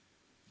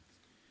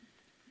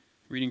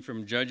Reading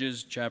from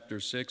Judges chapter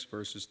 6,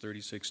 verses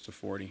 36 to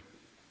 40.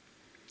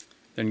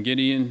 Then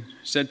Gideon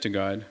said to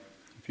God,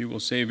 "If you will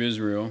save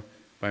Israel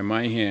by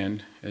my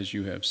hand, as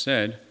you have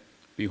said,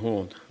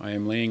 behold, I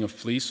am laying a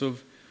fleece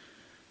of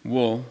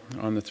wool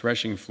on the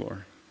threshing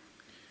floor.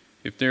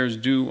 If there is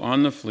dew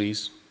on the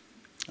fleece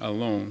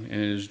alone,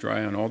 and it is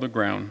dry on all the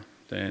ground,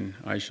 then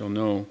I shall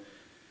know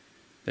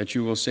that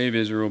you will save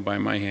Israel by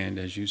my hand,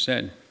 as you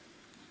said."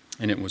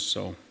 And it was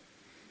so.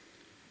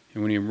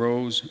 And when he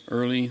arose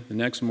early the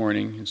next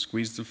morning and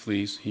squeezed the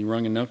fleece, he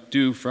wrung enough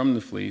dew from the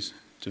fleece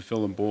to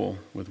fill a bowl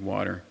with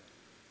water.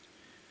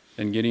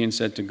 Then Gideon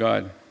said to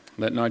God,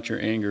 "Let not your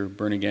anger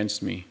burn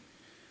against me.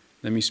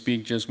 Let me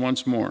speak just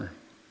once more.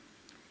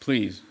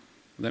 Please,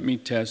 let me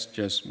test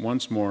just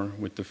once more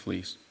with the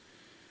fleece.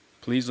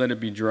 Please let it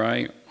be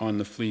dry on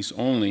the fleece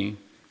only,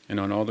 and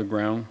on all the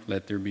ground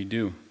let there be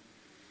dew."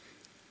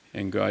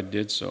 And God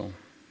did so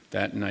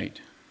that night,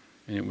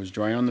 and it was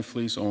dry on the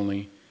fleece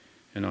only,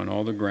 and on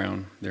all the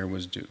ground there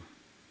was dew.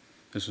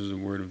 This is the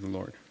word of the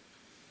Lord.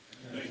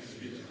 Thanks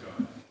be to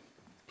God.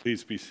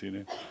 Please be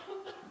seated.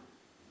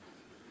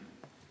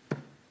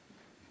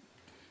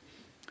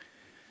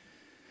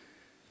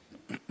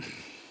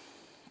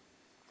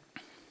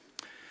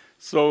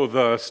 So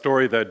the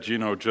story that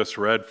Gino just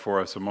read for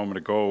us a moment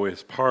ago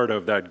is part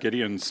of that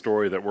Gideon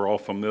story that we're all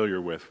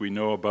familiar with. We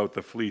know about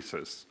the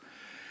fleeces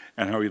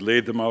and how he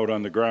laid them out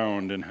on the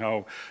ground and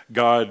how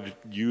God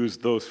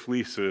used those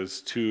fleeces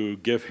to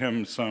give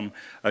him some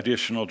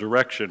additional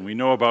direction. We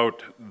know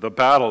about the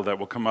battle that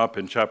will come up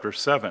in chapter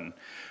 7,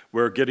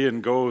 where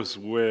Gideon goes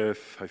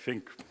with, I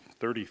think,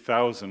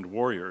 30,000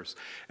 warriors,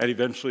 and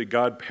eventually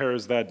God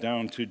pares that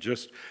down to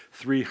just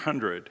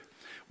 300.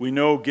 We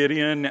know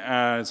Gideon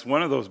as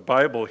one of those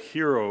Bible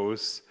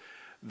heroes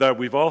that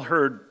we've all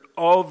heard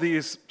all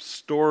these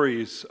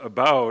stories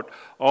about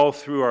all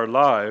through our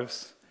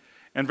lives.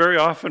 And very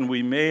often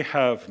we may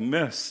have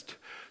missed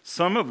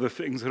some of the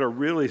things that are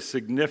really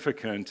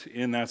significant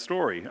in that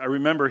story. I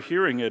remember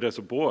hearing it as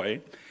a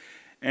boy,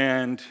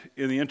 and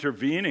in the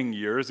intervening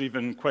years,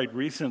 even quite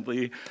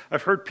recently,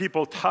 I've heard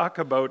people talk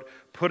about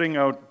putting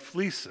out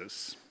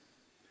fleeces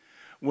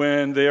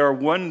when they are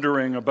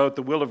wondering about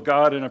the will of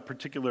God in a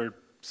particular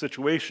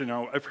situation.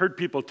 Now, I've heard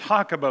people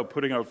talk about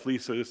putting out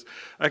fleeces.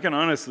 I can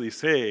honestly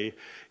say,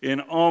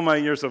 in all my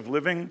years of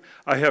living,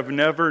 I have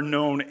never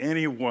known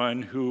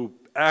anyone who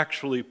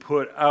actually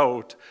put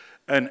out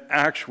an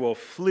actual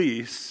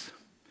fleece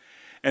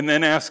and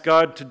then ask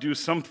God to do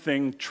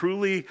something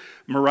truly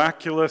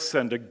miraculous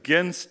and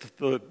against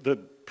the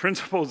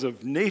principles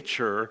of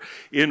nature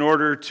in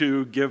order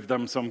to give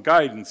them some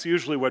guidance.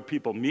 Usually what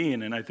people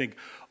mean, and I think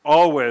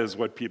always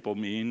what people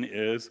mean,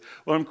 is,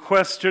 well, I'm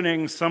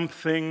questioning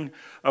something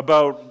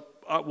about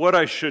what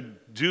I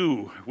should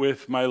do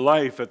with my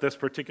life at this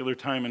particular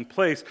time and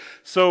place,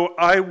 so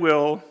I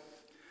will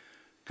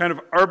kind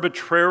of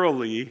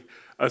arbitrarily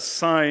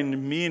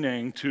assign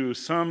meaning to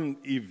some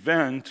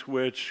event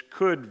which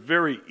could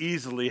very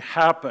easily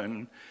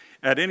happen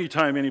at any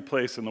time, any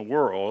place in the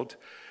world.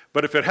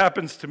 But if it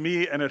happens to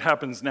me and it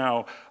happens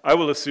now, I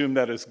will assume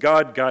that is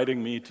God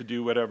guiding me to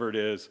do whatever it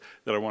is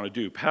that I want to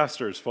do.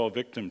 Pastors fall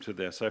victim to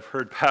this. I've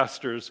heard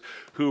pastors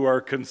who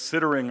are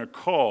considering a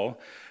call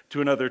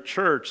to another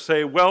church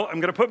say, well, I'm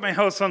going to put my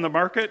house on the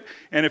market,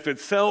 and if it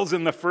sells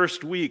in the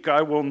first week,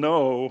 I will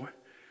know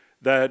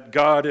that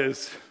God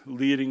is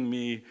leading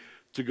me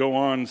to go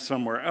on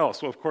somewhere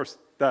else. Well, of course,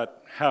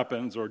 that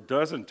happens or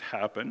doesn't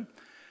happen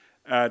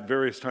at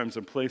various times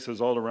and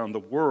places all around the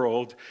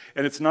world,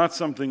 and it's not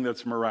something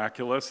that's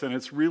miraculous, and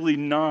it's really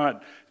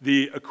not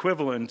the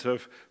equivalent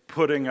of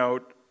putting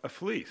out a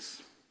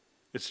fleece.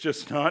 It's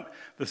just not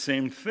the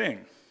same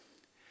thing.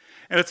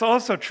 And it's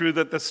also true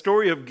that the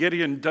story of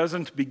Gideon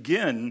doesn't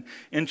begin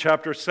in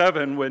chapter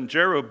 7 when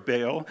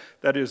Jerubbaal,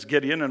 that is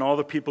Gideon, and all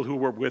the people who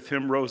were with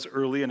him rose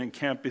early and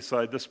encamped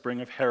beside the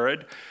spring of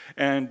Harod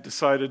and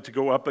decided to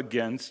go up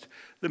against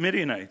the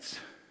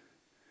Midianites.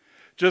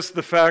 Just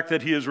the fact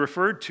that he is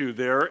referred to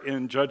there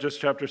in Judges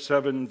chapter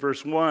 7,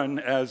 verse 1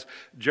 as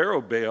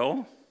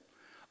Jerubbaal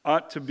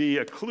ought to be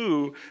a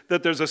clue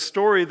that there's a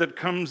story that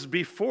comes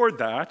before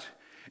that.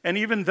 And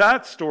even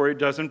that story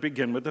doesn't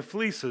begin with the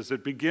fleeces.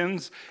 It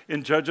begins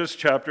in Judges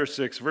chapter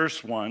 6,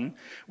 verse 1,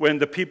 when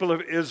the people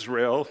of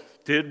Israel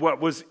did what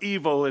was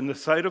evil in the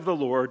sight of the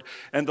Lord,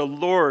 and the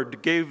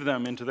Lord gave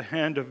them into the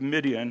hand of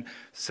Midian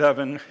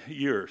 7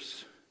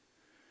 years.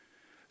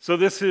 So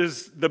this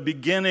is the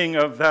beginning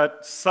of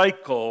that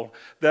cycle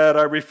that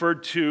I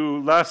referred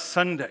to last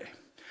Sunday.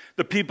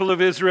 The people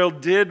of Israel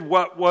did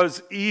what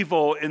was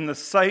evil in the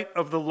sight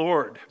of the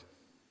Lord.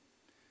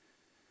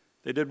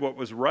 They did what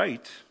was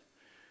right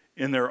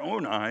in their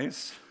own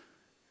eyes,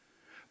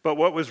 but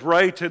what was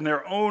right in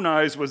their own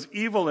eyes was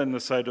evil in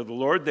the sight of the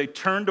Lord. They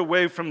turned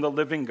away from the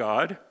living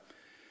God.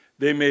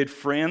 They made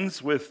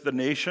friends with the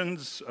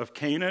nations of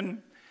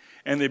Canaan,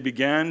 and they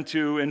began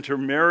to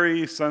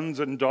intermarry. Sons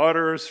and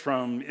daughters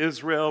from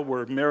Israel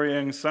were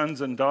marrying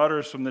sons and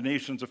daughters from the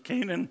nations of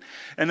Canaan,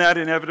 and that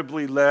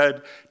inevitably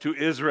led to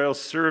Israel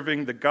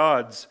serving the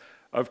gods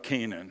of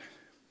Canaan.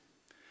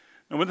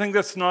 And one thing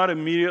that's not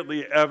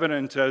immediately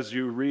evident as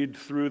you read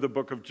through the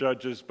book of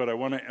Judges, but I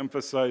want to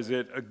emphasize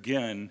it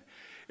again,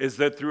 is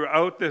that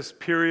throughout this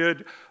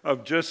period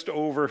of just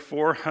over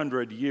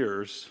 400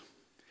 years,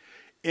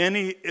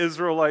 any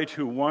Israelite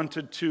who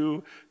wanted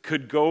to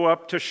could go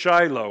up to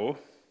Shiloh,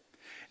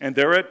 and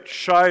there at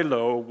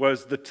Shiloh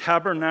was the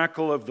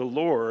tabernacle of the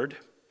Lord,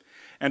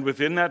 and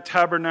within that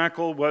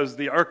tabernacle was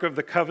the Ark of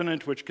the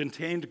Covenant, which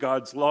contained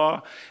God's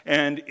law,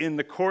 and in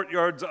the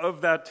courtyards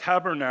of that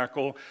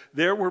tabernacle,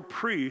 there were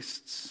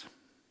priests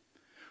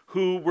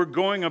who were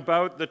going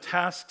about the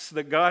tasks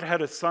that God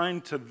had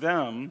assigned to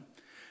them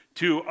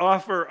to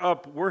offer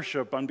up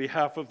worship on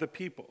behalf of the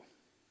people.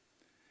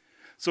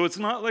 So it's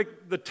not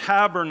like the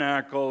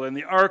tabernacle and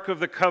the Ark of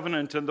the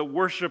Covenant and the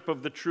worship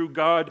of the true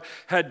God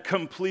had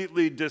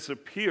completely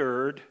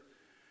disappeared,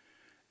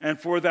 and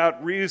for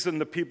that reason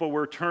the people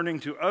were turning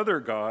to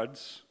other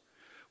gods.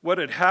 What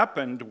had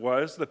happened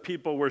was the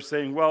people were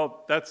saying,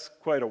 well, that's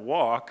quite a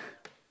walk,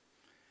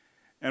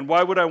 and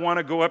why would I want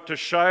to go up to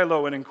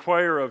Shiloh and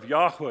inquire of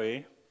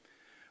Yahweh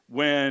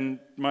when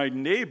my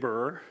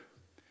neighbor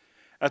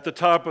at the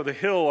top of the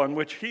hill on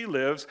which he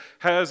lives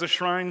has a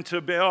shrine to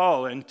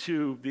Baal and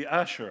to the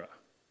Asherah?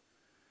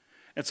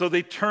 And so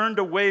they turned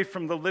away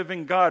from the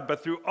living God.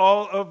 But through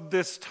all of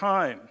this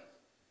time,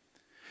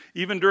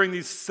 even during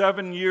these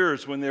 7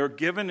 years when they were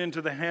given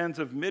into the hands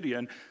of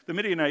Midian, the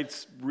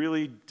Midianites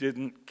really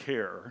didn't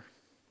care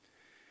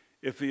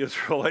if the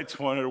Israelites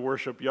wanted to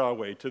worship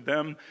Yahweh. To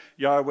them,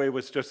 Yahweh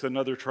was just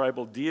another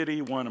tribal deity,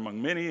 one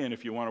among many, and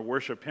if you want to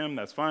worship him,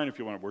 that's fine. If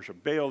you want to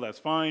worship Baal, that's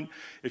fine.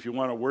 If you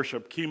want to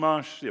worship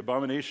Chemosh, the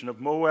abomination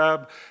of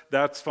Moab,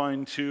 that's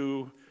fine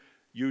too.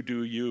 You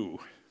do you.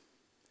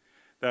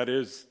 That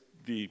is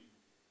the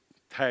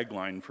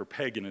tagline for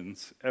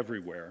pagans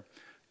everywhere.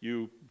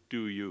 You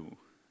do you.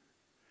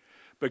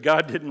 But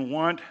God didn't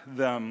want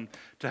them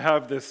to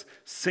have this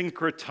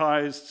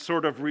syncretized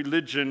sort of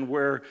religion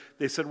where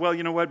they said, well,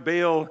 you know what,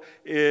 Baal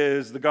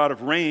is the god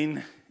of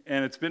rain,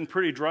 and it's been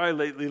pretty dry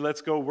lately,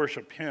 let's go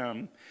worship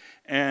him.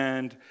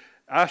 And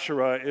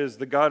Asherah is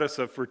the goddess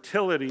of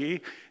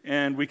fertility,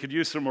 and we could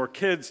use some more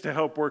kids to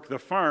help work the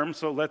farm,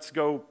 so let's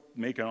go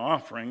make an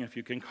offering, if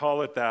you can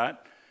call it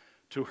that,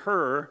 to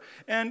her.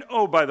 And,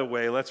 oh, by the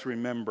way, let's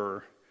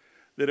remember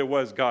that it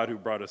was God who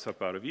brought us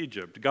up out of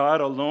Egypt.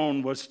 God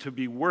alone was to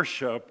be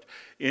worshiped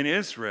in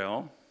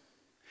Israel.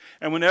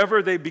 And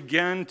whenever they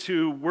began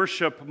to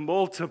worship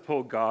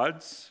multiple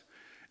gods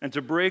and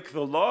to break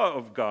the law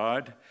of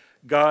God,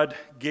 God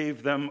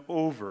gave them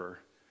over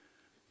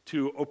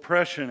to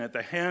oppression at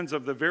the hands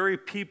of the very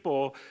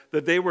people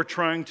that they were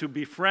trying to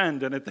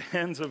befriend and at the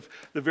hands of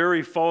the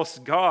very false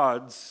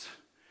gods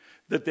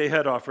that they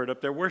had offered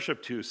up their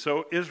worship to.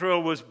 So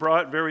Israel was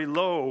brought very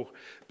low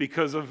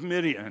because of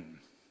Midian.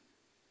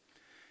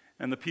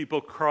 And the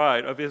people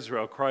of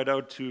Israel cried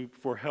out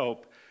for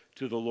help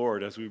to the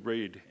Lord, as we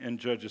read in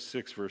Judges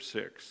 6, verse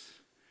 6.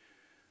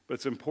 But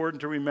it's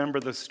important to remember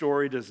the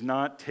story does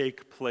not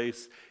take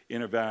place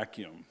in a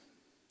vacuum.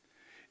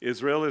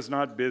 Israel is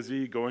not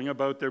busy going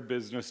about their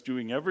business,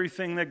 doing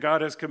everything that God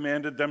has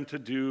commanded them to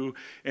do,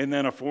 and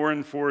then a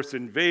foreign force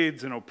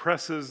invades and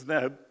oppresses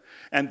them,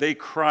 and they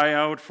cry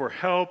out for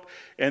help,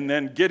 and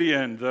then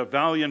Gideon, the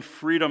valiant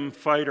freedom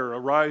fighter,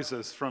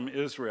 arises from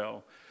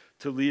Israel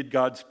to lead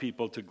God's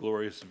people to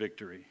glorious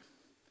victory.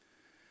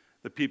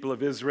 The people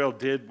of Israel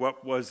did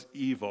what was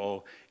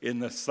evil in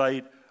the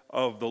sight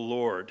of the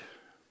Lord.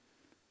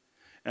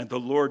 And the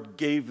Lord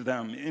gave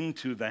them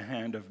into the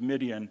hand of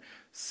Midian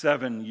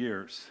 7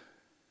 years.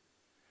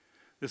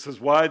 This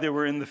is why they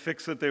were in the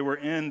fix that they were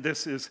in.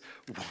 This is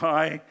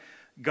why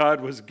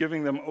God was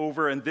giving them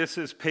over. And this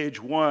is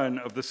page 1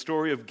 of the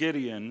story of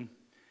Gideon.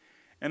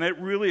 And it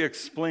really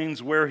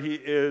explains where he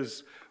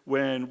is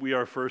when we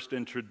are first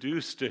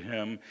introduced to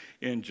him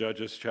in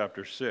Judges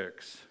chapter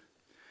 6.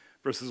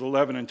 Verses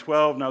 11 and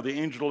 12, now the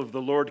angel of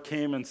the Lord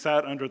came and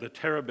sat under the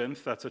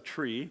terebinth, that's a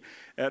tree,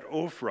 at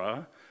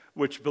Ophrah,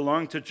 which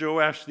belonged to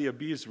Joash the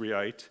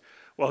Abiezrite,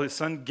 while his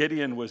son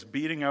Gideon was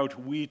beating out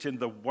wheat in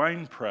the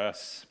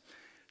winepress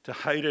to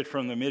hide it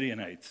from the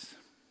Midianites.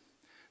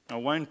 Now,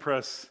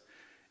 winepress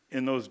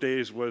in those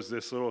days was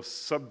this little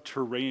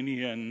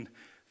subterranean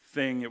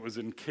thing. It was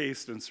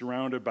encased and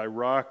surrounded by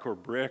rock or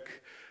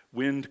brick.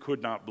 Wind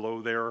could not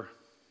blow there.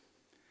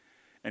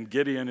 And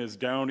Gideon is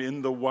down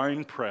in the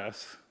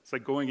winepress. It's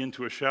like going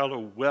into a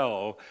shallow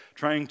well,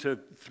 trying to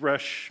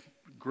thresh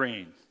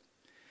grain.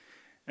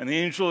 And the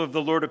angel of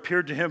the Lord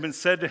appeared to him and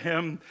said to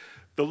him,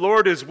 "The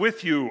Lord is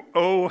with you,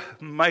 O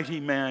mighty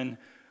man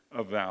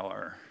of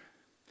valor."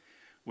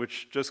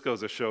 Which just goes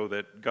to show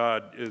that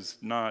God is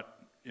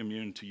not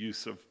immune to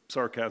use of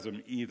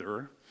sarcasm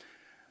either.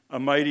 A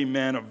mighty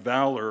man of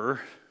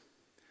valor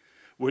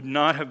would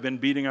not have been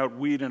beating out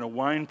wheat in a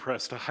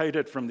winepress to hide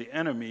it from the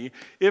enemy,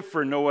 if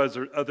for no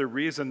other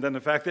reason than the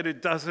fact that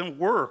it doesn't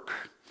work.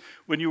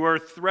 When you are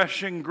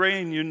threshing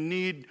grain, you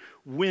need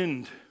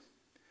wind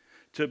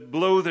to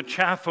blow the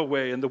chaff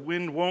away, and the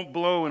wind won't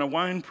blow in a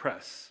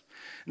winepress.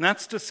 And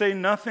that's to say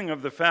nothing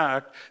of the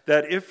fact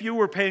that if you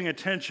were paying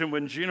attention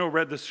when Gino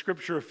read the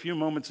scripture a few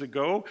moments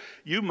ago,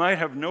 you might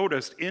have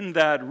noticed in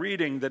that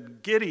reading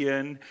that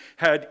Gideon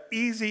had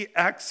easy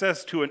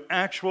access to an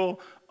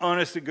actual,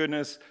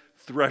 honest-to-goodness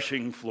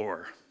threshing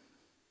floor.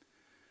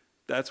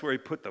 That's where he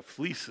put the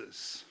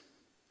fleeces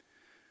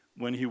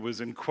when he was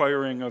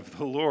inquiring of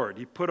the Lord.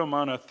 He put them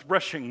on a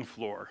threshing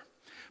floor,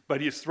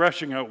 but he's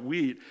threshing out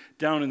wheat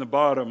down in the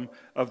bottom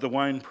of the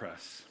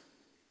winepress.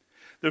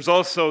 There's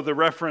also the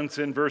reference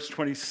in verse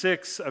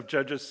 26 of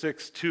Judges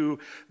 6 to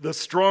the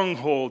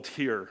stronghold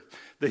here.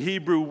 The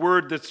Hebrew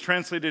word that's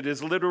translated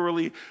is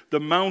literally the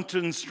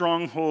mountain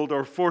stronghold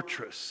or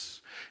fortress.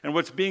 And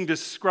what's being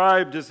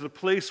described is the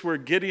place where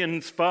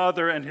Gideon's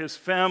father and his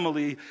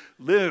family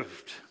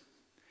lived.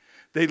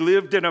 They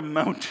lived in a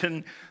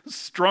mountain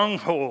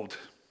stronghold.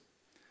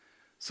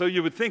 So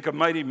you would think a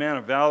mighty man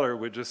of valor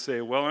would just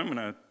say, well, I'm going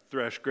to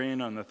thresh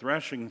grain on the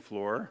threshing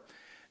floor,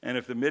 and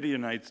if the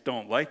Midianites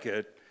don't like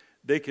it,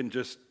 they can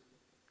just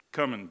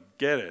come and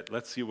get it.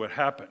 Let's see what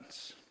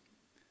happens.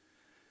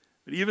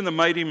 But even the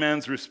mighty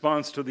man's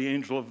response to the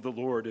angel of the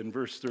Lord in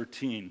verse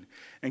 13,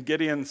 and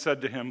Gideon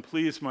said to him,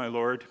 please, my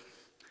Lord,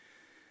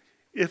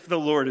 if the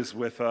Lord is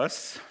with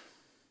us,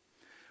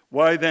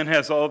 why then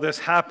has all this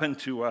happened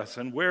to us?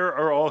 And where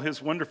are all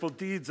his wonderful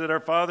deeds that our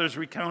fathers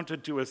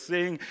recounted to us,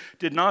 saying,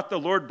 did not the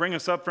Lord bring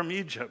us up from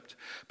Egypt?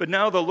 But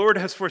now the Lord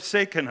has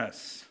forsaken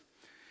us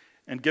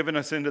and given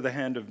us into the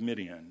hand of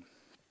Midian.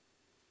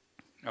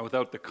 Now,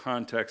 without the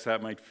context,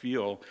 that might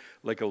feel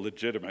like a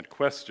legitimate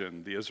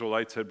question. The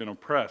Israelites had been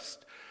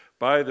oppressed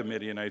by the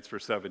Midianites for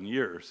 7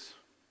 years.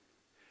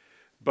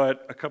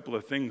 But a couple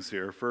of things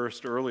here.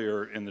 First,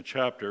 earlier in the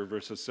chapter,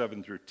 verses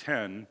 7 through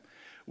 10,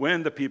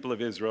 when the people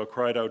of Israel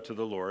cried out to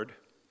the Lord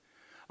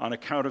on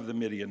account of the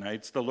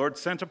Midianites, the Lord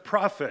sent a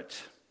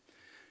prophet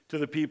to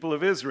the people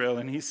of Israel,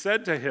 and he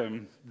said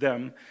to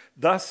them,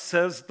 thus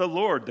says the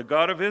Lord, the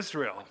God of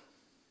Israel,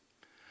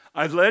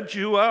 I led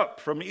you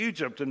up from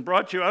Egypt and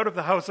brought you out of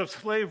the house of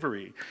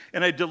slavery,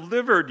 and I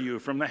delivered you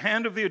from the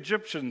hand of the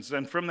Egyptians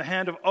and from the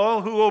hand of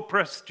all who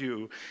oppressed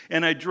you,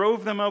 and I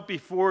drove them out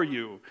before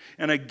you,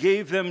 and I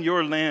gave them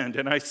your land,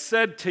 and I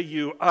said to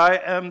you, I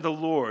am the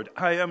Lord,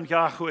 I am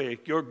Yahweh,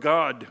 your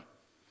God.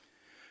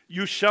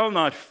 You shall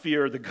not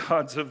fear the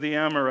gods of the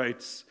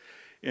Amorites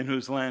in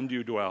whose land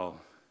you dwell,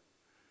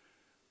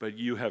 but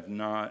you have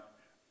not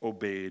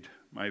obeyed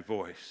my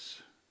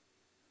voice.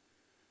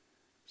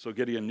 So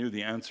Gideon knew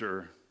the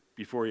answer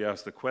before he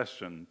asked the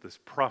question. This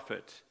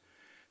prophet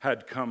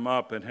had come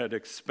up and had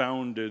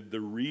expounded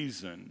the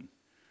reason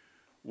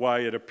why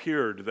it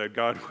appeared that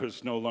God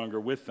was no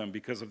longer with them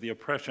because of the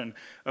oppression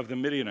of the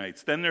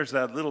Midianites. Then there's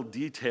that little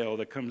detail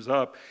that comes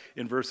up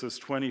in verses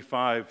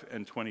 25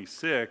 and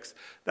 26.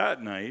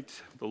 That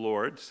night, the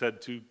Lord said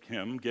to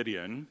him,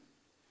 Gideon,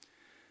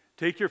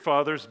 take your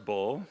father's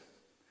bull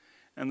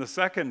and the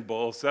second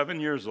bull, 7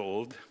 years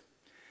old,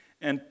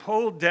 and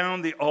pull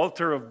down the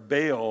altar of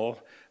Baal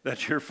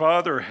that your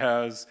father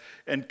has,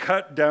 and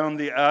cut down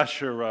the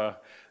Asherah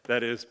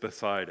that is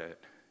beside it.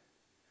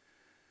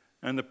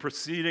 And the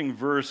preceding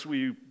verse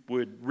we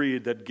would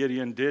read that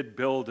Gideon did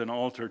build an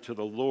altar to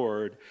the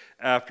Lord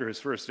after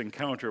his first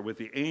encounter with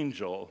the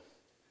angel.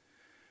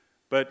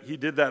 But he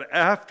did that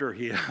after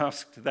he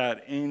asked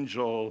that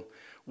angel,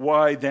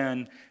 why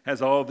then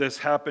has all this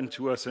happened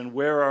to us, and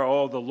where are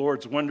all the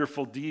Lord's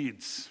wonderful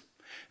deeds?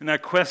 And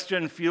that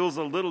question feels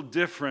a little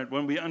different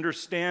when we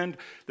understand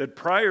that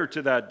prior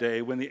to that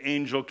day, when the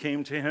angel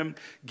came to him,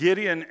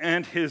 Gideon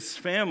and his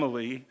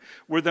family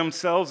were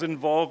themselves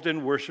involved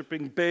in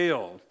worshiping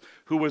Baal,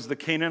 who was the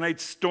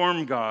Canaanite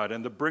storm god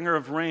and the bringer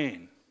of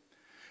rain,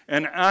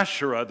 and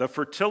Asherah, the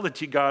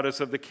fertility goddess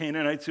of the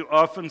Canaanites, who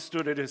often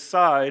stood at his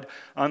side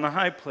on the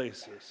high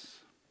places.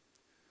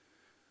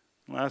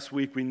 Last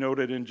week we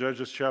noted in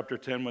Judges chapter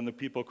 10, when the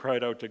people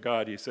cried out to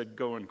God, he said,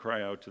 go and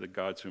cry out to the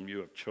gods whom you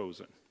have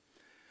chosen.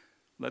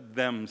 Let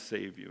them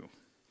save you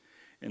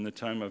in the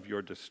time of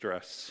your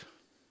distress.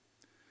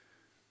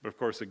 But of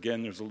course,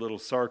 again, there's a little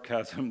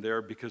sarcasm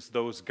there because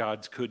those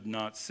gods could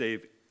not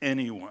save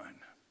anyone.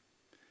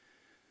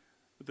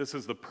 But this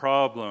is the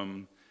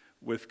problem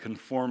with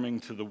conforming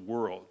to the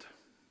world.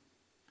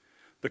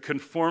 The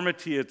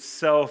conformity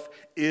itself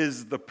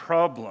is the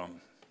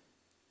problem.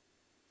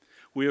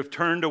 We have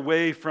turned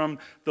away from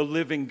the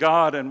living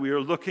God, and we are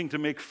looking to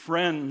make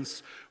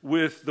friends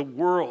with the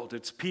world,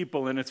 its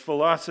people and its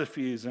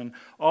philosophies, and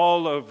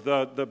all of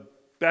the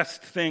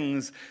best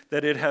things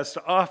that it has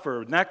to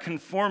offer. And that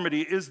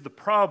conformity is the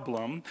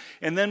problem.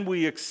 And then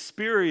we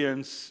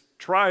experience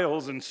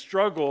trials and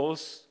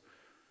struggles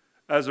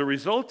as a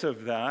result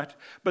of that.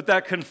 But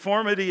that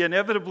conformity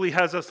inevitably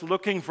has us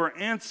looking for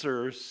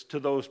answers to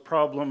those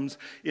problems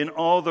in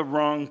all the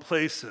wrong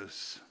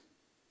places.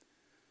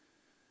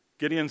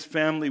 Gideon's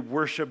family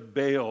worshiped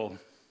Baal,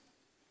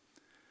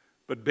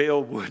 but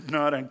Baal would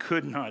not and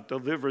could not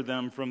deliver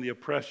them from the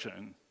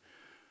oppression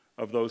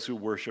of those who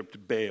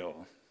worshiped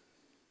Baal.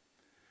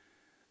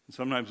 And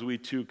sometimes we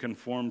too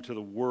conform to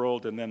the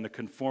world, and then the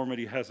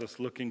conformity has us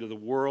looking to the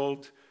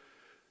world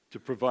to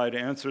provide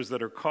answers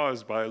that are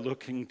caused by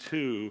looking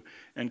to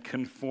and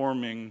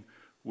conforming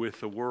with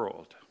the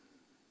world.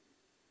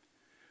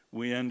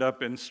 We end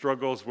up in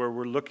struggles where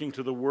we're looking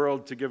to the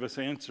world to give us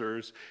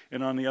answers,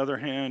 and on the other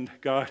hand,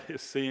 God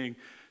is saying,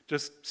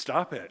 just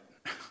stop it.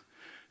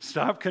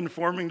 Stop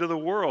conforming to the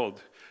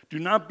world. Do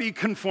not be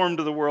conformed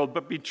to the world,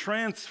 but be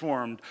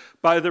transformed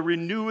by the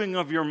renewing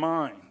of your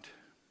mind.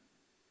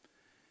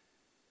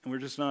 And we're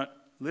just not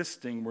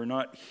listening, we're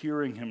not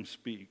hearing him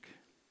speak.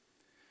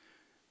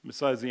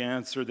 Besides, the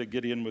answer that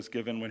Gideon was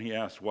given when he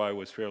asked why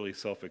was fairly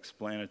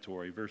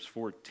self-explanatory. Verse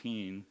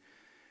 14,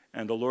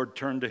 and the Lord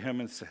turned to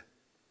him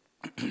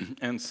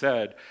and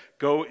said,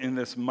 go in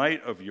this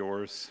might of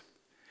yours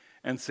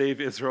and save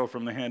Israel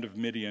from the hand of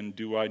Midian.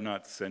 Do I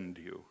not send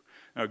you?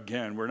 Now,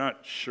 again, we're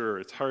not sure.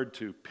 It's hard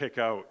to pick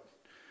out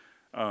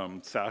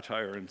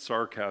satire and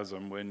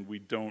sarcasm when we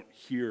don't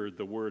hear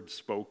the word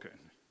spoken.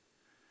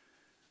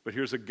 But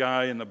here's a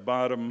guy in the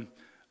bottom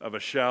of a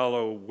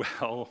shallow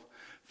well,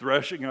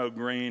 threshing out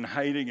grain,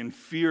 hiding in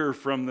fear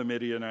from the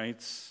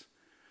Midianites.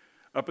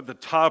 Up at the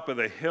top of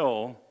the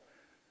hill,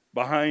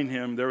 behind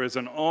him, there is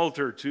an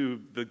altar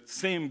to the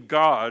same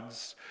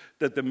gods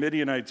that the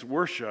Midianites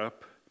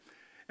worship.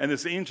 And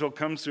this angel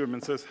comes to him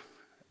and says,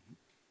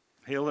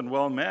 hail and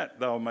well met,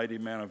 thou mighty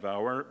man of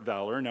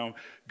valor. Now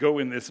go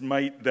in this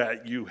might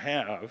that you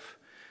have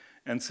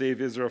and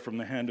save Israel from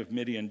the hand of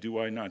Midian. Do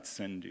I not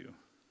send you?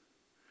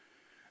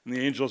 And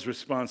the angel's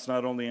response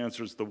not only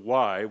answers the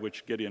why,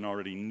 which Gideon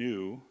already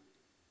knew,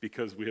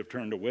 because we have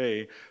turned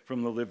away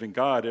from the living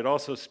God, it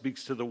also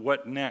speaks to the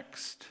what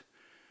next.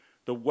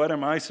 The what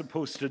am I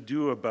supposed to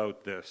do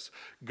about this?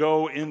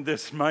 Go in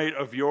this might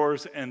of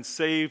yours and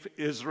save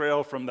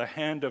Israel from the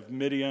hand of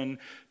Midian.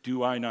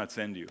 Do I not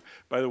send you?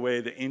 By the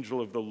way, the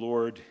angel of the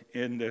Lord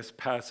in this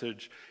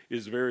passage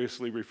is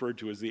variously referred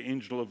to as the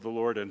angel of the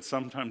Lord and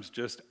sometimes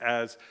just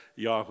as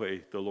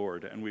Yahweh the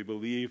Lord. And we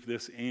believe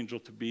this angel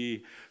to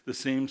be the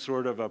same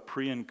sort of a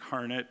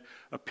pre-incarnate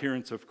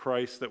appearance of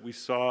Christ that we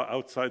saw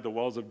outside the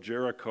walls of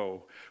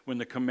Jericho when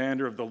the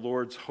commander of the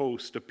Lord's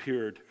host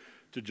appeared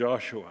to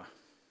Joshua.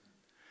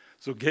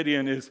 So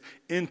Gideon is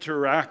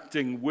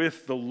interacting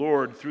with the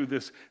Lord through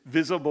this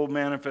visible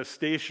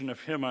manifestation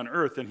of him on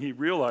earth, and he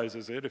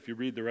realizes it. If you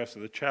read the rest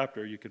of the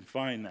chapter, you can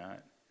find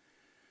that.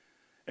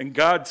 And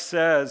God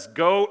says,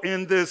 go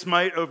in this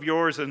might of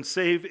yours and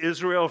save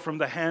Israel from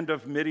the hand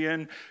of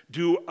Midian.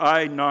 Do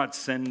I not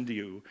send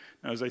you?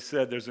 Now, as I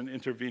said, there's an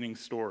intervening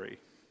story.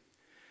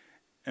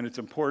 And it's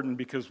important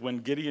because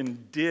when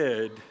Gideon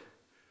did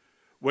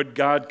what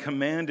God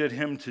commanded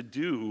him to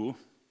do,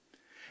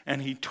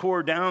 and he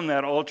tore down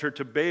that altar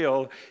to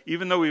Baal,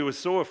 even though he was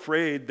so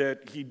afraid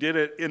that he did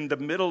it in the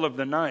middle of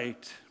the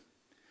night,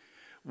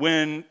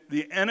 when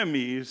the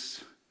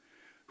enemies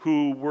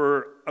who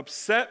were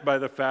upset by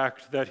the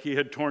fact that he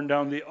had torn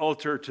down the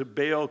altar to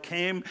Baal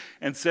came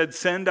and said,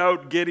 send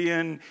out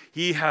Gideon,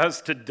 he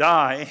has to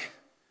die.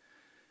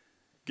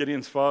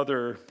 Gideon's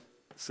father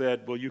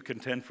said, will you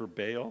contend for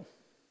Baal?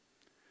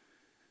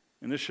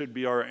 And this should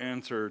be our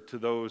answer to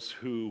those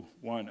who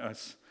want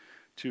us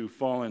to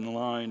fall in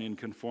line in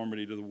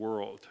conformity to the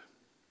world.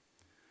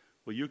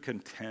 Will you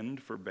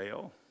contend for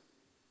Baal?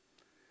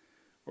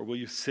 Or will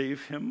you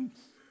save him?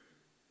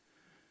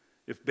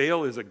 If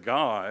Baal is a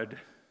god,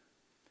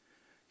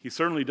 he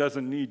certainly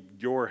doesn't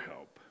need your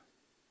help.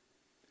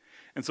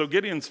 And so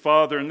Gideon's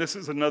father, and this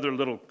is another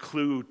little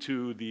clue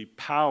to the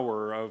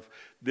power of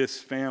this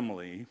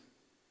family,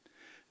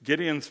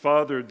 Gideon's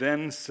father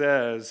then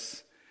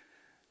says,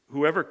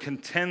 whoever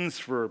contends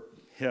for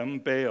him,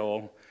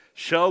 Baal,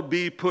 shall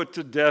be put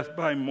to death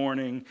by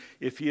morning.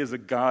 If he is a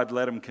god,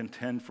 let him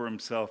contend for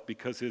himself,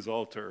 because his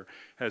altar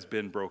has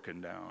been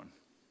broken down.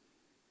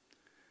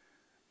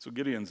 So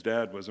Gideon's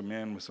dad was a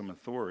man with some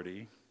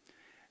authority,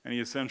 and he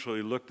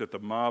essentially looked at the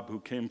mob who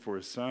came for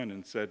his son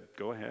and said,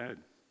 go ahead,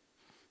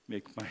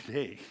 make my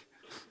day.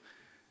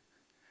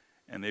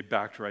 And they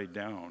backed right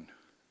down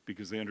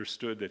because they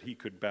understood that he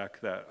could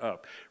back that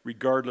up.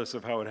 Regardless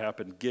of how it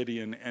happened,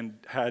 Gideon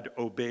had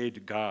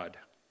obeyed God.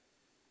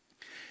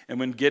 And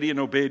when Gideon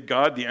obeyed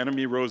God, the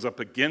enemy rose up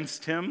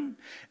against him,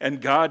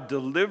 and God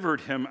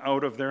delivered him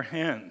out of their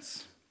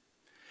hands.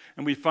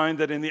 And we find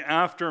that in the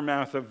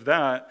aftermath of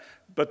that,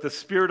 but the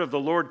Spirit of the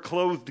Lord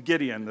clothed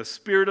Gideon. The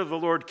Spirit of the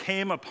Lord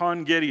came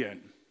upon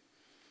Gideon,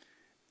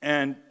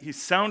 and he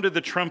sounded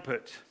the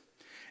trumpet.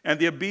 And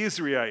the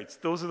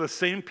Abiezrites, those are the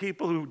same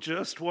people who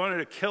just wanted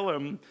to kill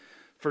him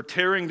for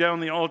tearing down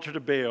the altar to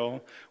Baal.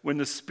 When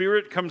the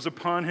Spirit comes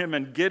upon him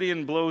and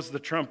Gideon blows the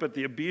trumpet,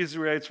 the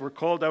Abiezrites were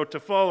called out to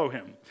follow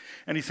him.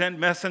 And he sent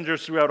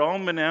messengers throughout all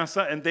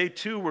Manasseh, and they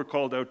too were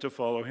called out to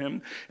follow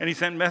him. And he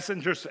sent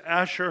messengers to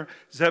Asher,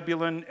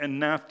 Zebulun, and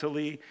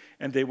Naphtali,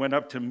 and they went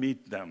up to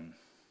meet them.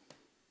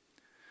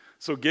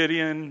 So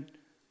Gideon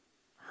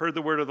heard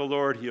the word of the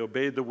Lord, he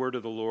obeyed the word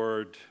of the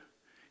Lord.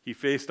 He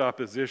faced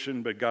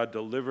opposition, but God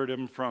delivered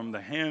him from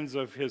the hands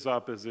of his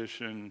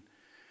opposition.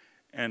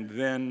 And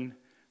then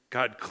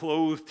God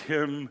clothed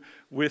him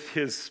with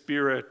his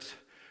Spirit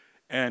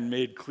and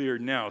made clear,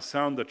 now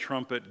sound the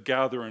trumpet,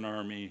 gather an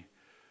army,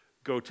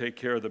 go take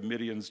care of the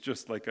Midians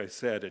just like I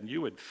said. And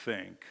you would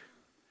think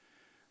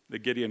that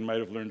Gideon might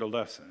have learned a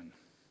lesson.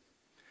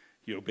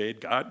 He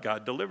obeyed God,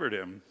 God delivered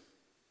him.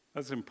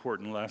 That's an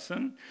important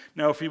lesson.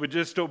 Now, if he would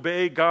just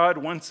obey God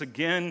once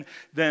again,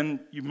 then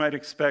you might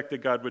expect that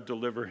God would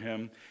deliver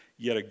him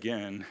yet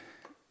again.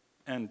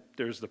 And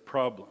there's the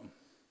problem.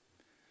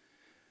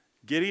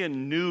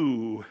 Gideon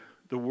knew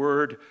the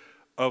word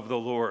of the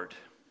Lord.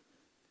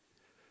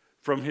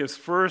 From his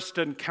first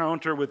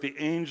encounter with the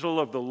angel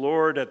of the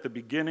Lord at the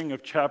beginning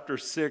of chapter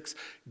 6,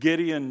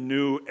 Gideon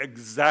knew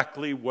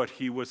exactly what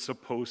he was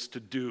supposed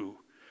to do.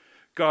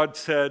 God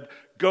said,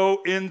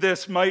 "Go in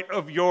this might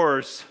of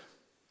yours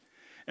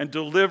and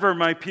deliver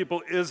my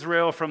people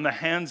Israel from the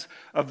hands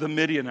of the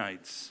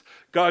Midianites."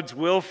 God's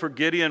will for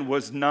Gideon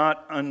was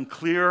not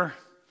unclear,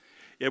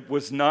 it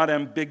was not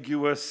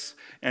ambiguous,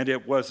 and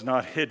it was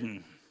not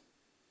hidden.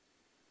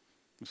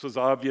 This was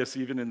obvious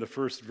even in the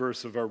first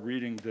verse of our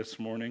reading this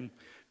morning,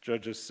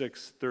 Judges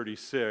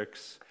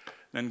 6:36.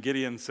 Then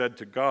Gideon said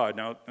to God,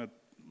 now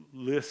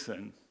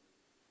listen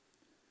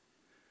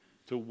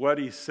to what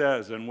he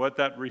says and what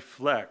that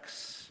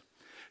reflects.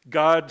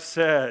 God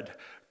said,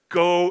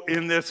 "Go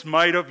in this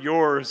might of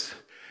yours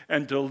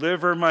and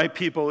deliver my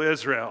people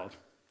Israel.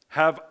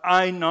 Have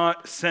I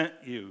not sent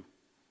you?"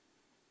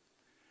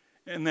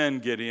 And then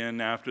Gideon,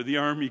 after the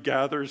army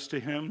gathers to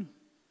him,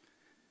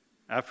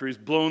 after he's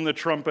blown the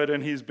trumpet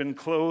and he's been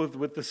clothed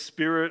with the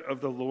Spirit of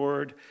the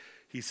Lord,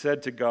 he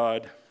said to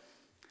God,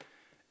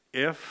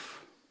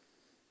 "If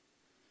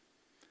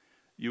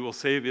you will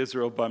save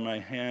Israel by my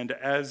hand,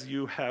 as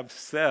you have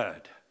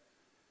said,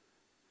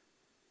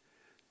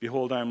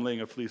 behold, I am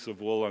laying a fleece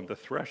of wool on the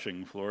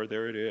threshing floor."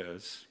 There it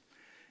is.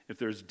 "If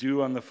there's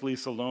dew on the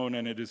fleece alone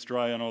and it is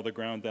dry on all the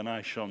ground, then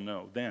I shall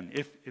know." Then,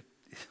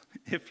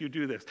 if you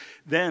do this,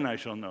 then I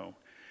shall know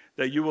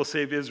that you will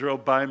save Israel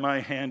by my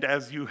hand,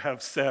 as you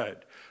have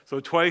said. So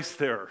twice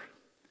there,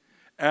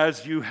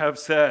 as you have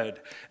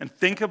said. And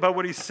think about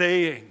what he's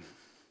saying.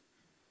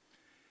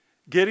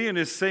 Gideon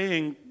is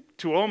saying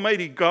to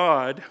Almighty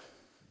God,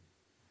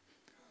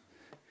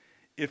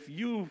 if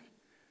you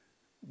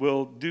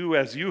will do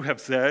as you have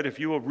said, if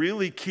you will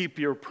really keep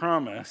your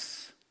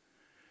promise,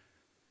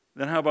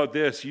 then how about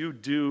this? You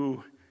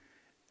do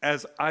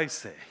as I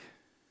say.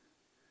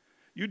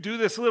 You do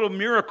this little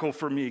miracle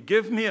for me.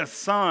 Give me a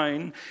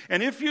sign.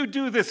 And if you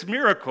do this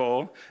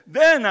miracle,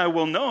 then I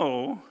will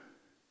know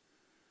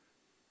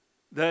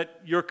that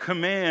your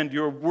command,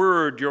 your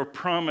word, your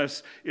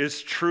promise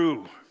is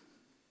true.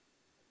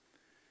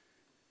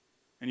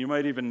 And you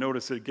might even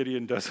notice that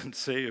Gideon doesn't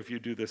say, if you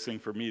do this thing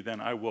for me,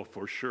 then I will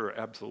for sure,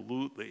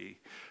 absolutely,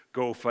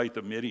 go fight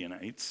the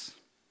Midianites.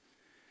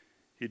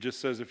 He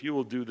just says, if you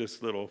will do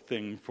this little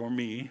thing for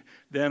me,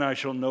 then I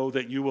shall know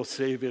that you will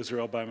save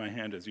Israel by my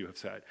hand, as you have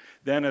said.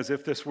 Then, as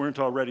if this weren't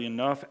already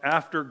enough,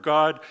 after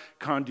God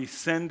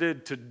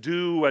condescended to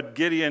do what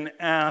Gideon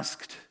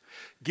asked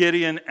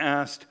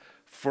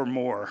for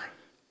more.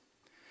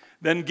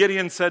 Then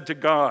Gideon said to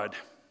God,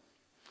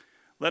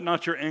 "Let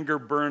not your anger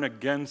burn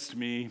against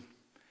me.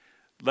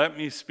 Let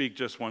me speak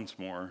just once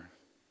more.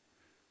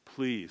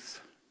 Please,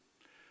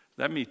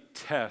 let me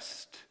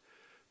test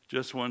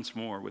just once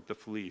more with the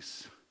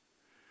fleece.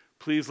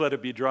 Please let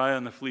it be dry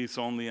on the fleece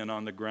only, and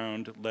on the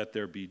ground let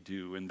there be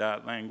dew." And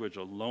that language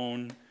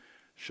alone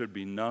should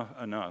be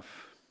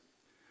enough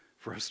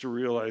for us to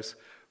realize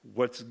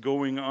what's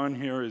going on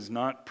here is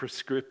not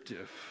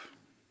prescriptive.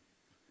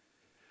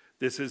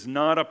 This is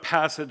not a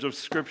passage of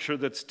Scripture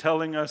that's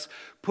telling us,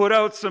 put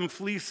out some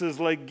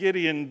fleeces like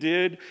Gideon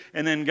did,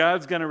 and then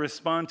God's going to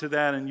respond to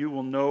that and you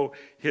will know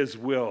his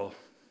will.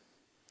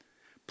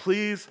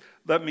 Please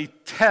let me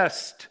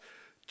test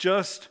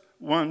just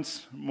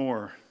once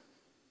more.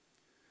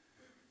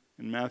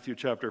 In Matthew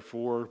chapter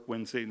 4,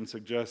 when Satan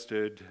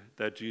suggested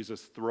that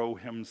Jesus throw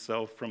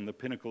himself from the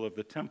pinnacle of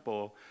the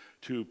temple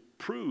to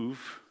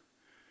prove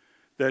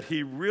that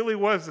he really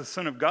was the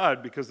Son of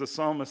God, because the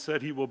psalmist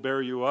said he will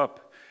bear you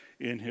up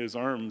in his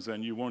arms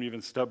and you won't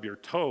even stub your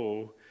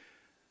toe,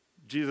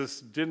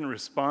 Jesus didn't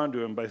respond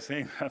to him by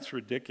saying, "That's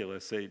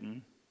ridiculous,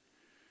 Satan."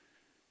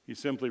 He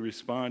simply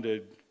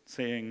responded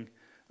saying,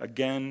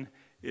 "Again,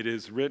 it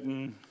is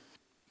written,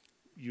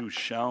 you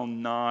shall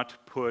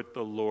not put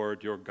the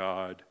Lord your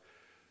God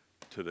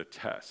to the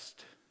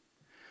test."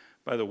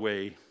 By the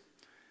way,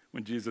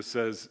 when Jesus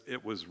says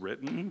it was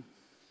written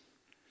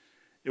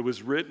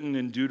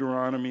in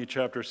Deuteronomy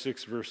chapter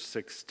 6, verse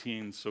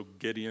 16, so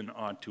Gideon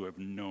ought to have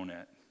known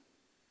it.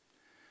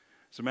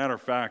 As a matter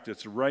of fact,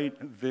 it's right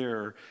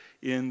there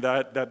in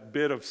that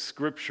bit of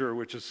Scripture,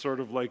 which is sort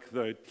of like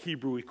the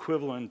Hebrew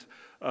equivalent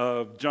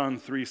of John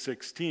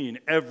 3:16.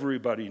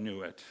 Everybody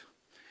knew it.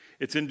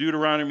 It's in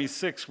Deuteronomy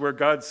 6 where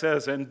God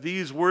says, "And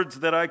these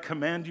words that I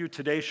command you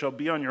today shall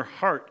be on your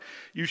heart.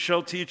 You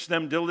shall teach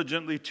them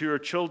diligently to your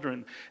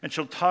children, and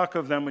shall talk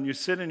of them when you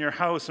sit in your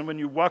house, and when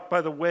you walk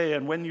by the way,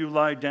 and when you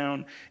lie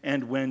down,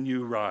 and when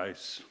you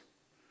rise."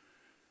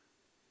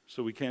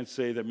 So we can't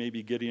say that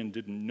maybe Gideon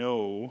didn't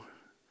know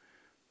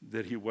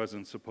that he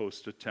wasn't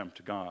supposed to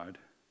tempt God.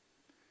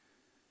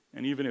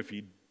 And even if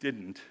he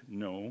didn't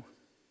know,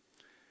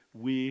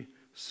 we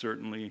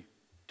certainly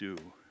do.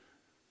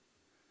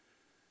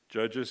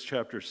 Judges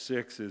chapter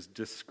 6 is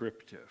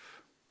descriptive.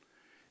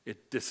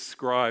 It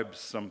describes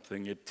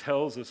something. It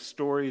tells a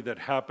story that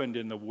happened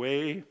in the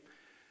way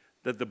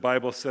that the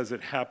Bible says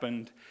it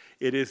happened.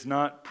 It is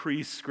not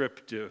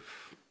prescriptive.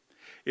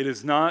 It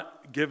is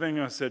not giving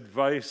us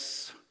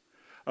advice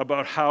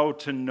about how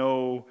to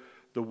know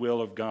the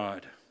will of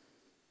God.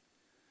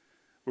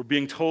 We're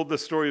being told the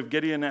story of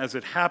Gideon as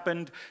it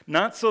happened,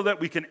 not so that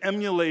we can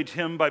emulate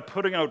him by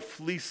putting out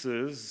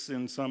fleeces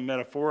in some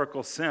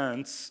metaphorical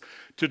sense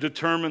to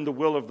determine the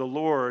will of the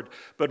Lord,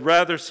 but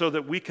rather so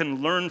that we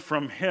can learn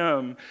from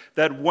him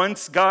that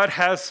once God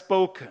has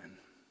spoken,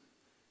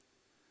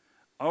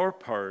 our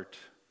part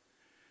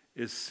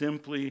is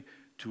simply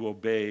to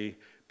obey,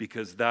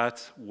 because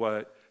that's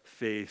what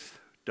faith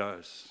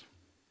does.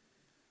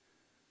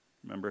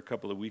 Remember a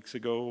couple of weeks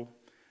ago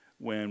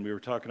when we were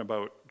talking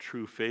about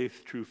true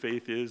faith? True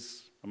faith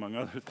is, among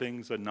other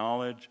things, a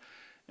knowledge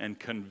and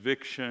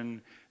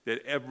conviction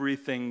that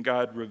everything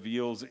God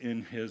reveals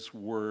in his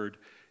word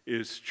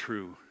is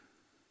true.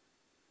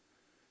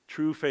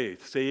 True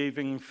faith,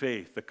 saving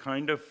faith, the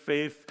kind of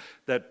faith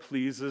that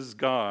pleases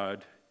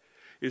God,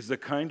 is the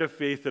kind of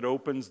faith that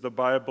opens the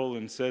Bible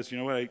and says, you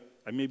know what,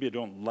 I maybe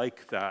don't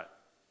like that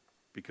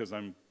because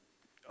I'm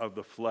of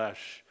the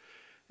flesh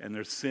and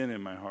there's sin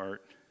in my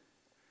heart.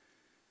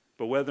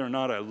 But whether or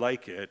not I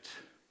like it,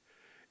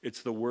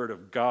 it's the word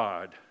of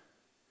God,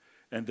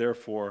 and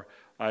therefore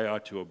I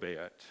ought to obey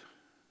it.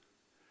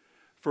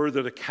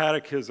 Further, the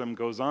Catechism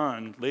goes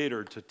on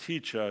later to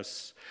teach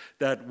us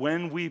that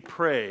when we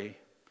pray,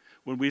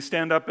 when we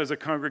stand up as a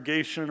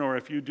congregation, or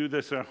if you do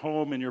this at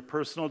home in your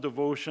personal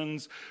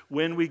devotions,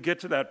 when we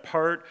get to that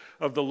part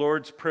of the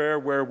Lord's Prayer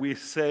where we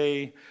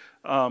say,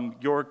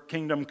 your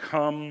kingdom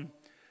come,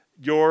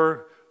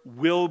 your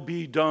will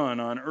be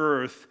done on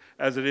earth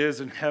as it is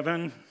in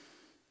heaven,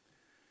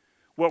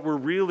 what we're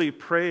really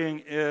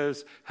praying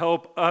is,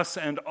 help us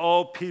and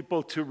all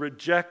people to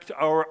reject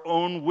our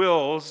own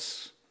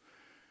wills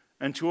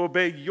and to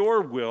obey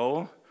your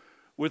will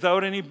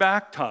without any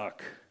backtalk.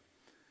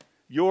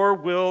 Your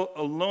will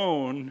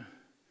alone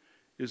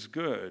is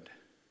good.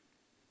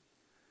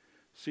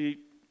 See,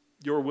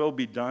 your will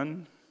be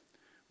done.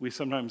 We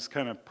sometimes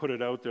kind of put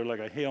it out there like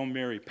a Hail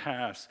Mary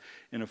pass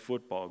in a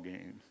football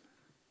game.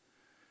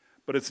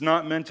 But it's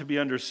not meant to be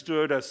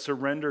understood as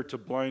surrender to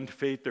blind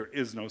faith. There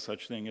is no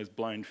such thing as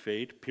blind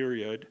faith,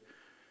 period.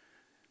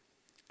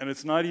 And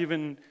it's not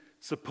even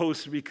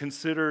supposed to be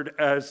considered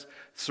as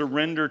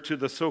surrender to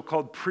the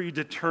so-called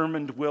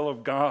predetermined will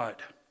of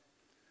God.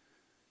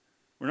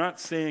 We're not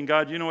saying,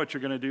 God, you know what you're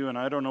going to do, and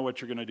I don't know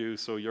what you're going to do,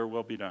 so your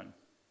will be done.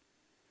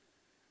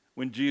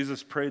 When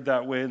Jesus prayed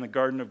that way in the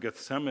Garden of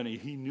Gethsemane,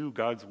 he knew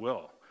God's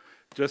will,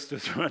 just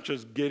as much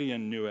as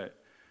Gideon knew it.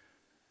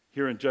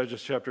 Here in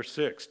Judges chapter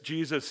 6,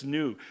 Jesus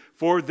knew,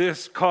 for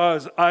this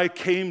cause I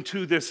came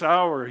to this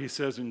hour, he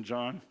says in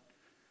John.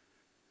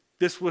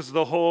 This was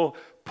the whole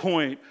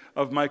point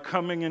of my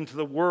coming into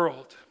the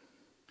world.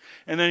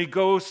 And then he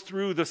goes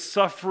through the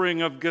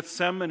suffering of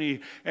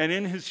Gethsemane, and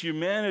in his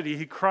humanity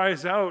he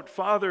cries out,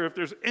 Father, if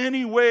there's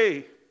any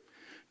way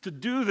to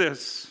do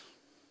this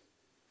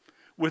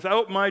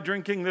without my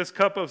drinking this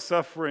cup of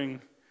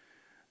suffering,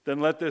 then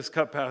let this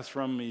cup pass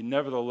from me.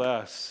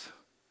 Nevertheless,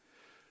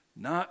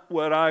 not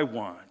what I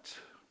want,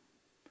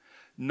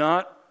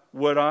 not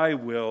what I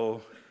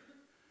will,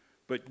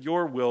 but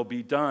your will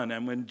be done.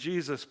 And when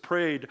Jesus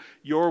prayed,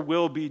 your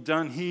will be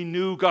done, he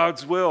knew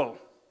God's will.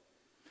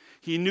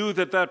 He knew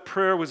that that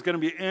prayer was going to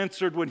be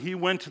answered when he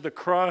went to the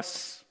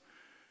cross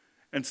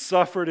and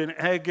suffered in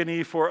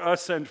agony for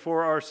us and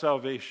for our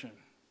salvation.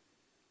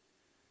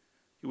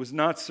 He was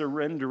not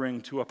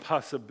surrendering to a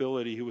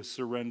possibility. He was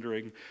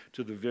surrendering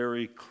to the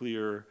very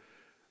clear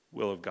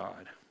will of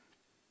God.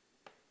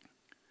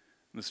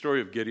 And the story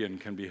of Gideon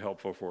can be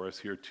helpful for us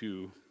here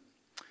too.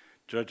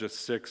 Judges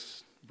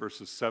 6,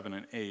 verses 7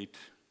 and 8.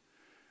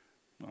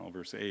 Well,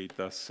 verse 8,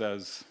 thus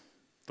says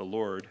the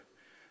Lord,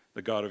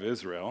 the God of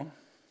Israel.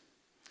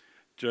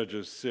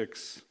 Judges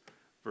 6,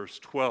 verse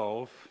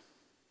 12,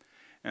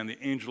 and the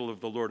angel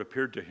of the Lord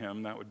appeared to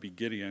him, that would be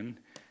Gideon,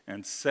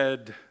 and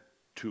said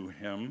to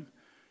him,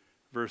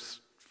 verse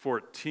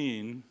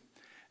 14,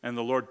 and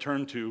the Lord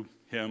turned to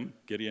him,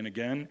 Gideon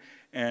again,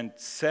 and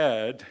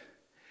said,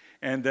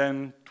 and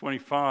then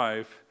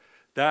 25,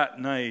 that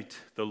night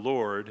the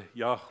Lord,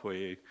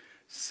 Yahweh,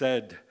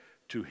 said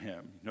to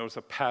him. Notice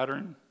a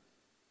pattern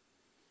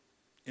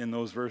in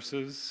those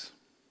verses.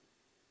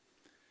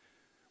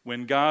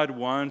 When God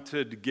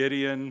wanted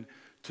Gideon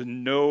to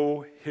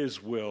know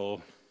his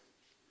will,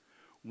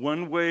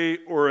 one way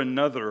or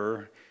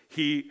another,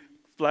 he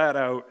flat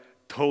out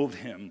told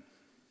him.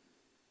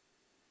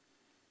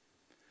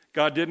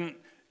 God didn't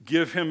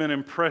give him an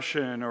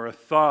impression or a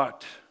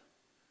thought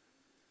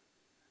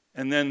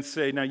and then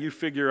say, now you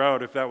figure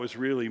out if that was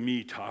really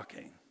me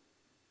talking.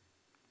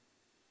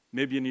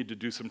 Maybe you need to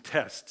do some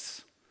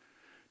tests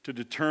to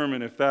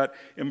determine if that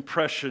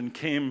impression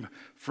came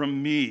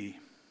from me.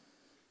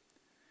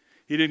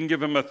 He didn't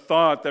give him a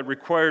thought that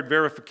required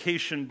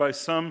verification by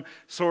some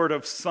sort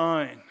of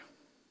sign.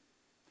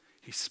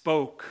 He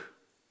spoke.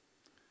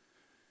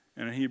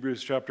 And in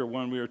Hebrews chapter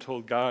 1, we are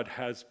told God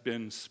has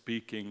been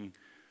speaking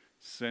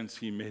since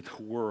he made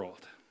the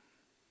world.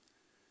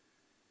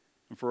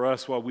 And for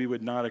us, while we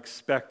would not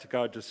expect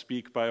God to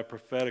speak by a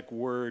prophetic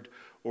word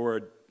or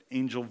an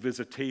angel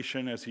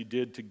visitation as he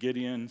did to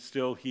Gideon,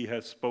 still he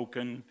has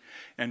spoken,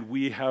 and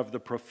we have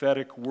the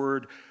prophetic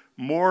word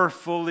more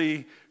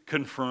fully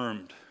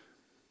confirmed.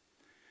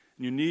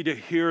 You need to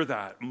hear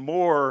that,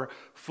 more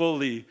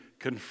fully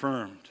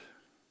confirmed.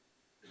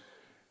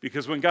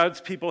 Because when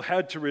God's people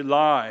had to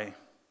rely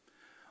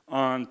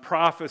on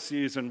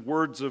prophecies and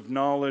words of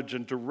knowledge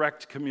and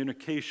direct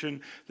communication,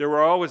 there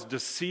were always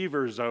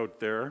deceivers out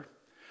there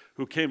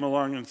who came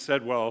along and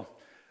said, well,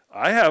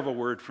 I have a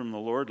word from the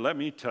Lord. Let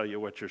me tell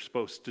you what you're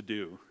supposed to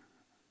do.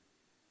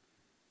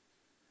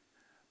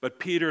 But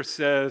Peter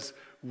says,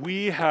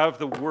 we have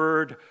the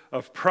word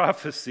of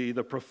prophecy,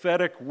 the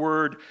prophetic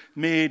word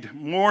made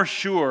more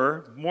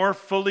sure, more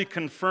fully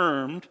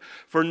confirmed,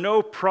 for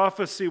no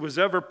prophecy was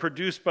ever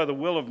produced by the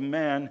will of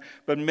man,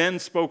 but men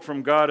spoke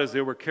from God as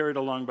they were carried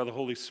along by the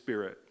Holy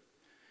Spirit.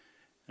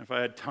 And if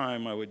I had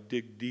time, I would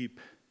dig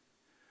deep.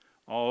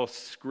 All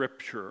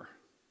scripture,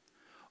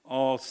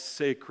 all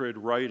sacred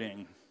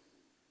writing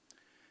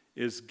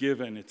is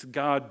given. It's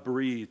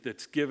God-breathed.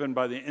 It's given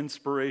by the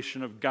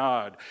inspiration of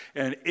God.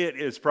 And it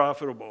is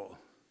profitable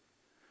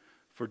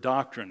for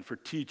doctrine, for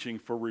teaching,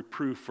 for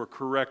reproof, for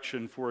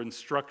correction, for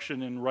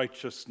instruction in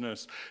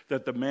righteousness,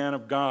 that the man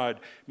of God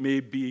may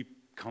be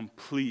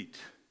complete,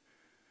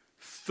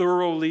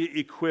 thoroughly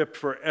equipped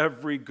for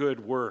every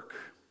good work.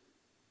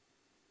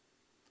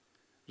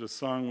 There's a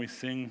song we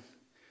sing.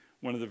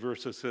 One of the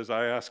verses says,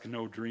 I ask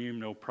no dream,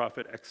 no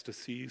prophet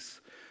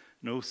ecstasies,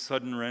 no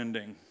sudden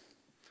rending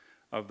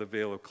of the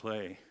veil of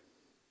clay.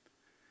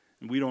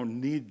 And we don't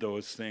need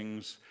those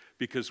things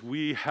because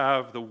we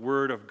have the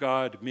word of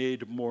God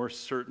made more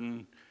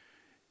certain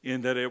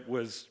in that it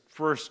was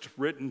first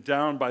written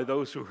down by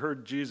those who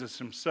heard Jesus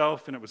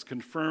himself, and it was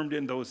confirmed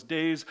in those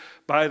days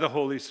by the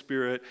Holy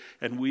Spirit,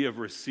 and we have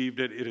received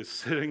it. It is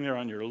sitting there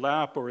on your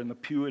lap or in the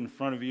pew in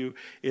front of you.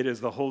 It is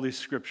the Holy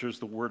Scriptures,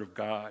 the Word of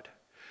God.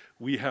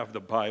 We have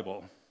the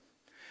Bible.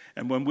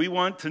 And when we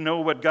want to know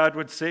what God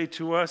would say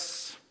to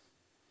us,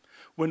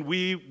 when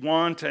we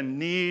want and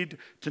need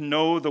to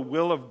know the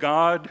will of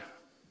God,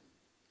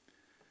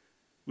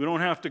 we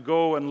don't have to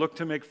go and look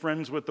to make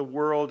friends with the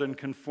world and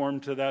conform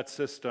to that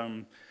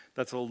system.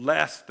 That's the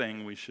last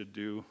thing we should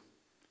do.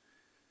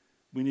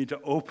 We need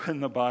to open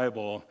the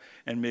Bible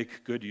and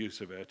make good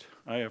use of it.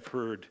 I have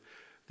heard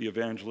the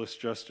evangelist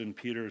Justin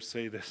Peters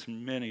say this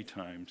many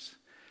times,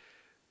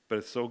 but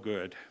it's so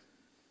good.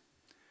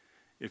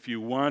 If you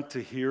want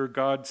to hear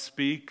God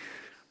speak,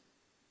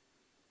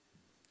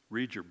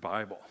 read your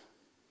Bible.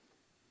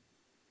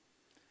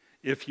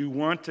 If you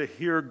want to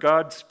hear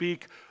God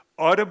speak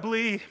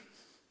audibly,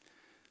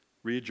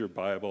 read your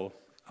Bible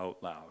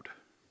out loud.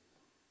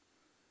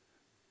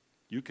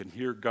 You can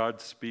hear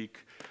God speak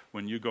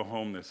when you go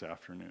home this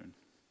afternoon.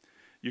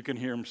 You can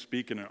hear him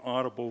speak in an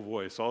audible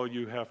voice. All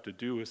you have to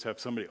do is have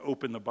somebody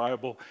open the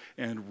Bible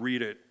and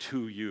read it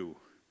to you.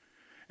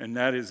 And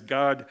that is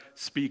God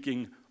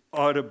speaking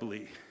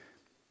audibly.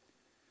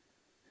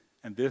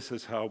 And this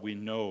is how we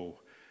know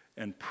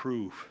and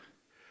prove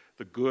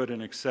the good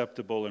and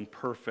acceptable and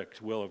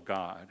perfect will of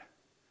God.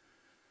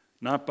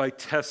 Not by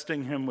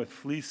testing him with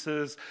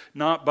fleeces,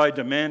 not by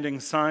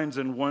demanding signs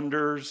and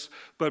wonders,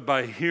 but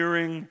by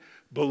hearing,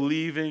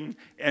 believing,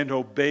 and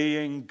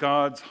obeying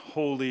God's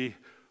holy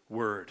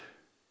word.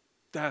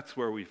 That's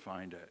where we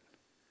find it.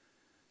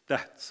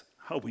 That's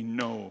how we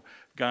know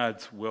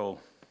God's will.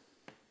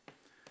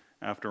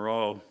 After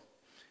all,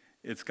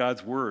 it's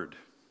God's word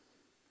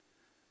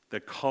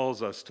that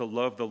calls us to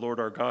love the Lord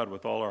our God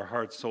with all our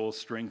heart, soul,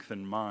 strength,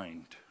 and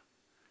mind.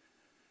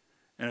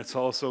 And it's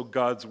also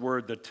God's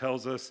word that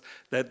tells us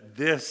that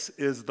this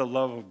is the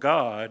love of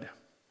God,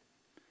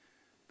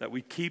 that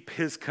we keep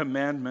his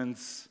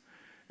commandments,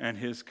 and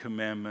his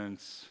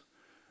commandments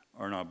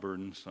are not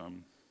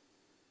burdensome.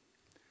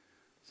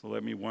 So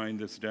let me wind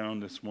this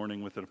down this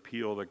morning with an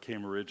appeal that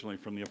came originally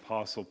from the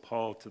Apostle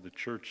Paul to the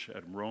church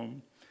at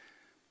Rome.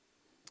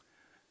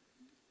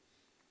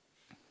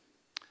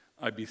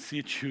 I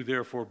beseech you,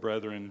 therefore,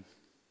 brethren,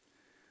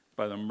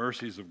 by the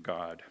mercies of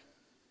God,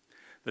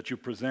 that you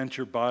present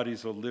your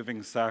bodies a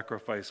living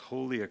sacrifice,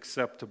 wholly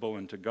acceptable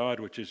unto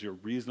God, which is your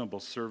reasonable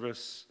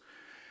service,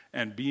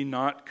 and be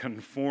not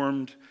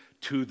conformed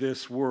to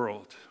this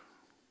world,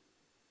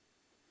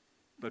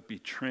 but be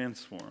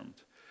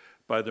transformed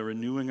by the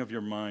renewing of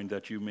your mind,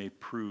 that you may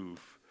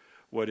prove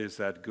what is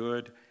that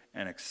good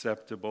and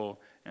acceptable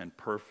and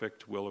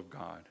perfect will of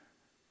God.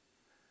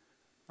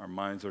 Our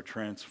minds are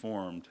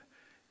transformed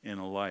in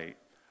the light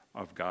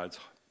of God's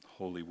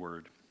holy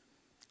word.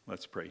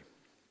 Let's pray.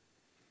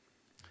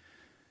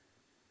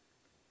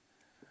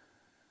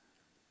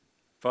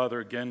 Father,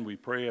 again, we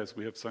pray as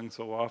we have sung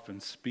so often,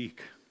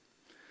 speak.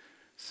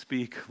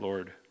 Speak,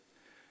 Lord.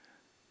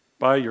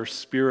 by your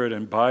Spirit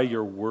and by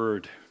your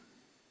word.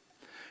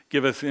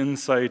 Give us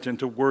insight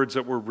into words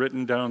that were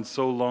written down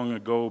so long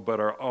ago but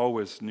are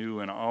always new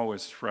and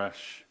always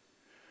fresh,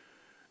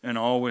 and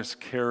always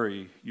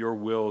carry your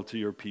will to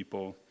your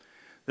people,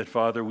 that,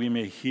 Father, we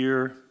may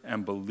hear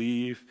and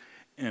believe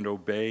and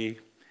obey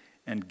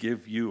and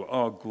give you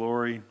all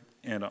glory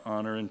and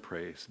honor and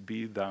praise.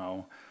 Be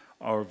thou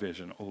our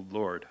vision, O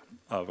Lord,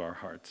 of our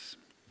hearts.